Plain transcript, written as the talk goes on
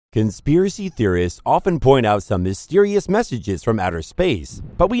Conspiracy theorists often point out some mysterious messages from outer space,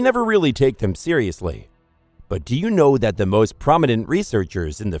 but we never really take them seriously. But do you know that the most prominent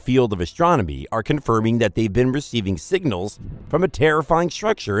researchers in the field of astronomy are confirming that they've been receiving signals from a terrifying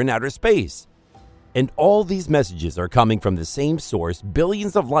structure in outer space? And all these messages are coming from the same source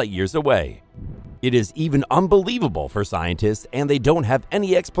billions of light years away. It is even unbelievable for scientists, and they don't have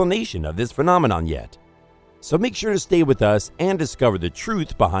any explanation of this phenomenon yet. So make sure to stay with us and discover the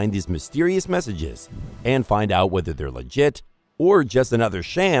truth behind these mysterious messages and find out whether they're legit or just another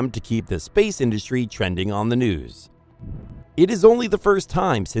sham to keep the space industry trending on the news. It is only the first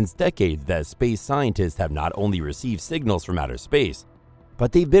time since decades that space scientists have not only received signals from outer space,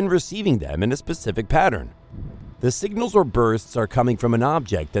 but they've been receiving them in a specific pattern. The signals or bursts are coming from an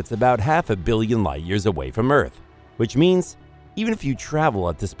object that's about 500 million light years away from Earth, which means even if you travel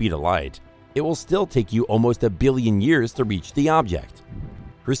at the speed of light, it will still take you almost 1 billion years to reach the object.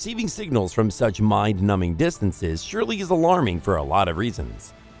 Receiving signals from such mind-numbing distances surely is alarming for a lot of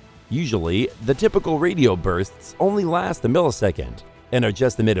reasons. Usually, the typical radio bursts only last a millisecond and are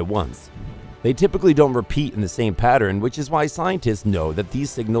just emitted once. They typically don't repeat in the same pattern, which is why scientists know that these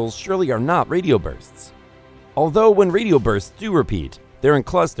signals surely are not radio bursts. Although when radio bursts do repeat, they're in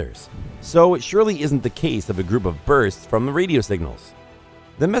clusters, so it surely isn't the case of a group of bursts from the radio signals.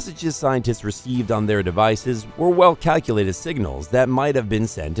 The messages scientists received on their devices were well-calculated signals that might have been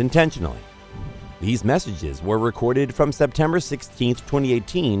sent intentionally. These messages were recorded from September 16,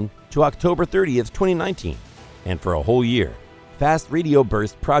 2018 to October 30, 2019, and for a whole year, Fast Radio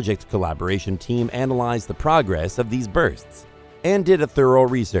Burst Project collaboration team analyzed the progress of these bursts and did a thorough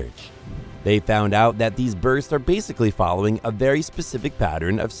research. They found out that these bursts are basically following a very specific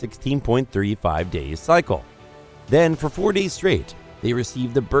pattern of 16.35 days cycle. Then, for 4 days straight, they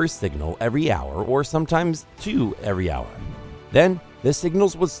received a burst signal every hour or sometimes 2 every hour. Then, the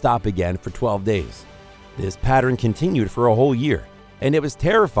signals would stop again for 12 days. This pattern continued for a whole year, and it was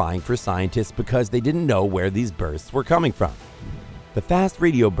terrifying for scientists because they didn't know where these bursts were coming from. The Fast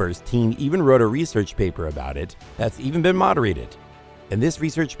Radio Burst team even wrote a research paper about it that's even been moderated. In this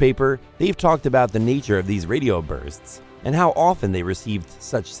research paper, they've talked about the nature of these radio bursts and how often they received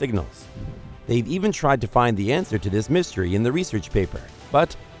such signals. They've even tried to find the answer to this mystery in the research paper,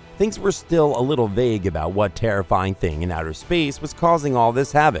 but things were still a little vague about what terrifying thing in outer space was causing all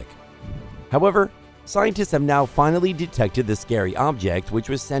this havoc. However, scientists have now finally detected the scary object which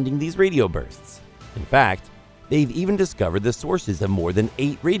was sending these radio bursts. In fact, they've even discovered the sources of more than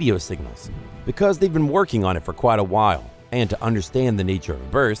 8 radio signals. Because they've been working on it for quite a while, and to understand the nature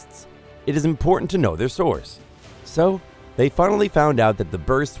of bursts, it is important to know their source. So, they finally found out that the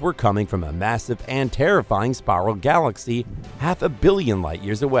bursts were coming from a massive and terrifying spiral galaxy 500 million light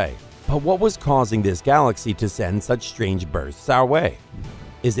years away. But what was causing this galaxy to send such strange bursts our way?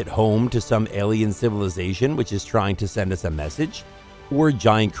 Is it home to some alien civilization which is trying to send us a message? Or a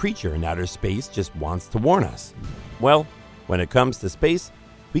giant creature in outer space just wants to warn us? Well, when it comes to space,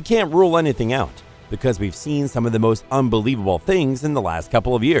 we can't rule anything out, because we've seen some of the most unbelievable things in the last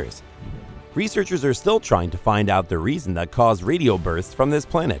couple of years. Researchers are still trying to find out the reason that caused radio bursts from this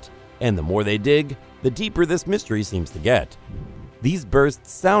planet, and the more they dig, the deeper this mystery seems to get. These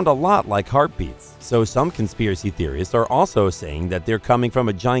bursts sound a lot like heartbeats, so some conspiracy theorists are also saying that they're coming from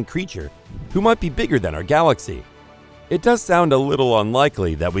a giant creature who might be bigger than our galaxy. It does sound a little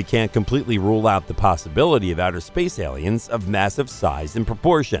unlikely that we can't completely rule out the possibility of outer space aliens of massive size and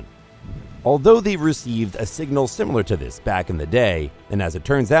proportion. Although they've received a signal similar to this back in the day, and as it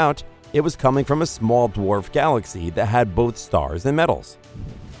turns out, it was coming from a small dwarf galaxy that had both stars and metals.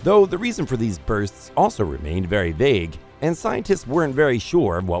 Though the reason for these bursts also remained very vague, and scientists weren't very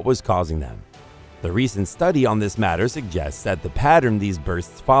sure of what was causing them. The recent study on this matter suggests that the pattern these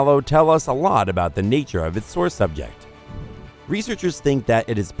bursts follow tell us a lot about the nature of its source subject. Researchers think that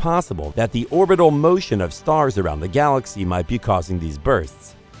it is possible that the orbital motion of stars around the galaxy might be causing these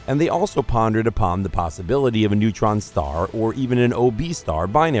bursts, and they also pondered upon the possibility of a neutron star or even an OB star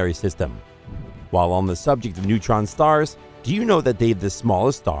binary system. While on the subject of neutron stars, do you know that they're the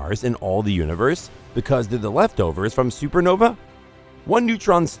smallest stars in all the universe because they're the leftovers from supernova? One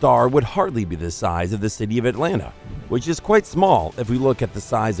neutron star would hardly be the size of the city of Atlanta, which is quite small if we look at the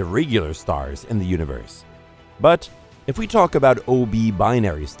size of regular stars in the universe. But if we talk about OB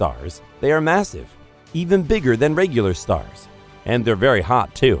binary stars, they are massive, even bigger than regular stars. And they're very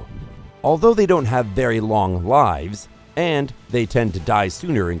hot too. Although they don't have very long lives, and they tend to die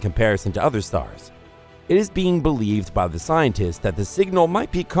sooner in comparison to other stars, it is being believed by the scientists that the signal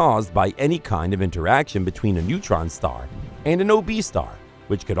might be caused by any kind of interaction between a neutron star and an OB star,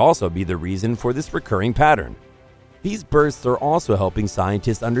 which could also be the reason for this recurring pattern. These bursts are also helping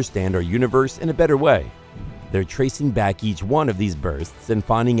scientists understand our universe in a better way. They're tracing back each one of these bursts and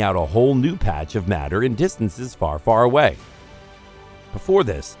finding out a whole new patch of matter in distances far, far away. Before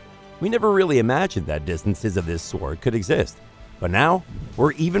this, we never really imagined that distances of this sort could exist, but now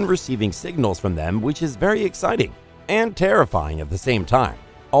we're even receiving signals from them, which is very exciting and terrifying at the same time.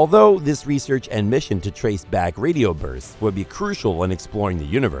 Although this research and mission to trace back radio bursts would be crucial in exploring the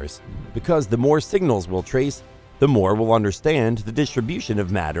universe, because the more signals we'll trace, the more we'll understand the distribution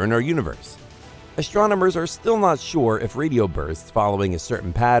of matter in our universe. Astronomers are still not sure if radio bursts following a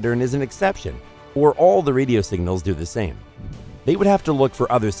certain pattern is an exception, or all the radio signals do the same. They would have to look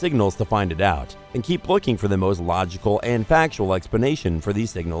for other signals to find it out, and keep looking for the most logical and factual explanation for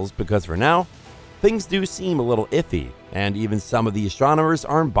these signals, because for now, things do seem a little iffy, and even some of the astronomers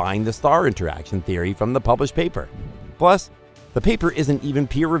aren't buying the star interaction theory from the published paper. Plus, the paper isn't even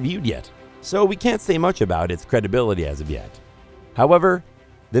peer-reviewed yet, so we can't say much about its credibility as of yet. However,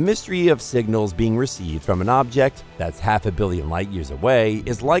 the mystery of signals being received from an object that's 500 million light-years away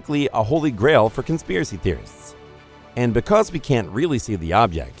is likely a holy grail for conspiracy theorists. And because we can't really see the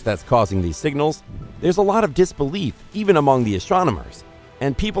object that's causing these signals, there's a lot of disbelief even among the astronomers,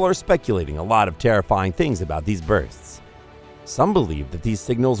 and people are speculating a lot of terrifying things about these bursts. Some believe that these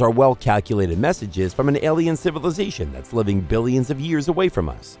signals are well-calculated messages from an alien civilization that's living billions of years away from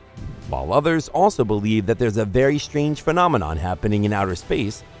us, while others also believe that there's a very strange phenomenon happening in outer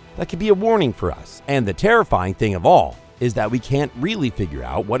space that could be a warning for us. And the terrifying thing of all is that we can't really figure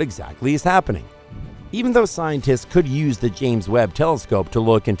out what exactly is happening. Even though scientists could use the James Webb Telescope to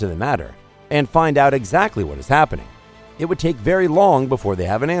look into the matter and find out exactly what is happening, it would take very long before they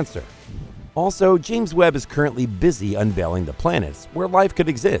have an answer. Also, James Webb is currently busy unveiling the planets where life could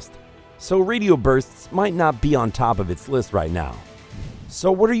exist, so radio bursts might not be on top of its list right now.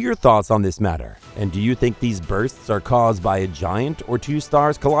 So what are your thoughts on this matter? And do you think these bursts are caused by a giant or two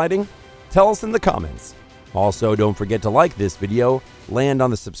stars colliding? Tell us in the comments. Also, don't forget to like this video, land on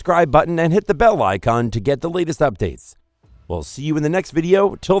the subscribe button, and hit the bell icon to get the latest updates. We'll see you in the next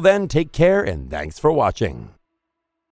video. Till then, take care and thanks for watching.